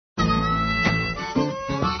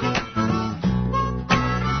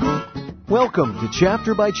Welcome to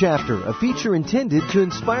Chapter by Chapter, a feature intended to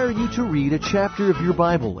inspire you to read a chapter of your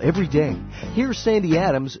Bible every day. Here's Sandy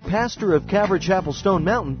Adams, pastor of Calvary Chapel Stone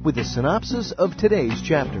Mountain, with a synopsis of today's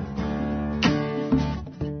chapter.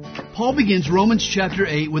 Paul begins Romans chapter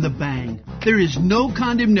 8 with a bang. There is no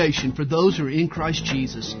condemnation for those who are in Christ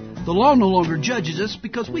Jesus. The law no longer judges us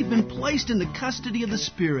because we've been placed in the custody of the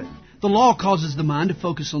Spirit. The law causes the mind to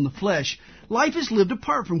focus on the flesh. Life is lived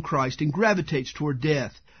apart from Christ and gravitates toward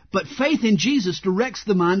death. But faith in Jesus directs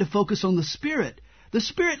the mind to focus on the Spirit. The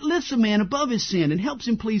Spirit lifts a man above his sin and helps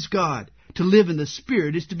him please God. To live in the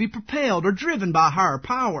Spirit is to be propelled or driven by a higher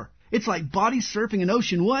power. It's like body surfing an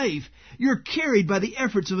ocean wave. You're carried by the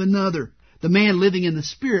efforts of another. The man living in the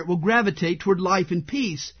Spirit will gravitate toward life and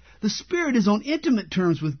peace. The Spirit is on intimate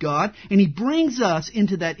terms with God, and He brings us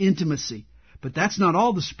into that intimacy. But that's not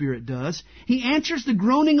all the Spirit does. He answers the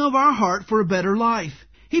groaning of our heart for a better life.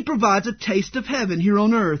 He provides a taste of heaven here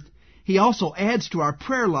on earth. He also adds to our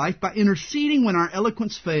prayer life by interceding when our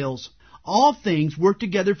eloquence fails. All things work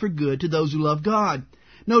together for good to those who love God.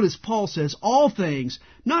 Notice Paul says all things,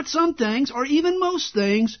 not some things or even most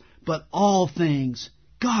things, but all things.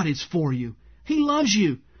 God is for you. He loves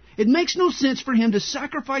you. It makes no sense for Him to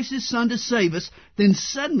sacrifice His Son to save us, then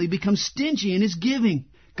suddenly become stingy in His giving.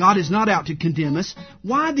 God is not out to condemn us.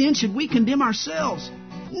 Why then should we condemn ourselves?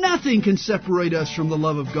 Nothing can separate us from the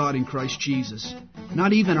love of God in Christ Jesus,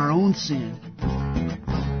 not even our own sin.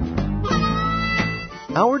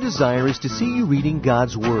 Our desire is to see you reading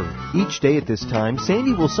God's Word. Each day at this time,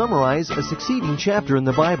 Sandy will summarize a succeeding chapter in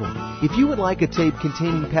the Bible. If you would like a tape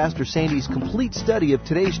containing Pastor Sandy's complete study of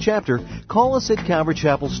today's chapter, call us at Calvary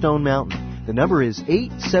Chapel Stone Mountain. The number is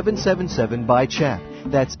 8777-BY-CHAP.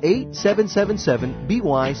 That's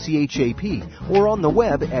 8777-BYCHAP, or on the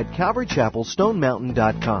web at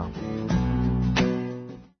calvarychapelstonemountain.com.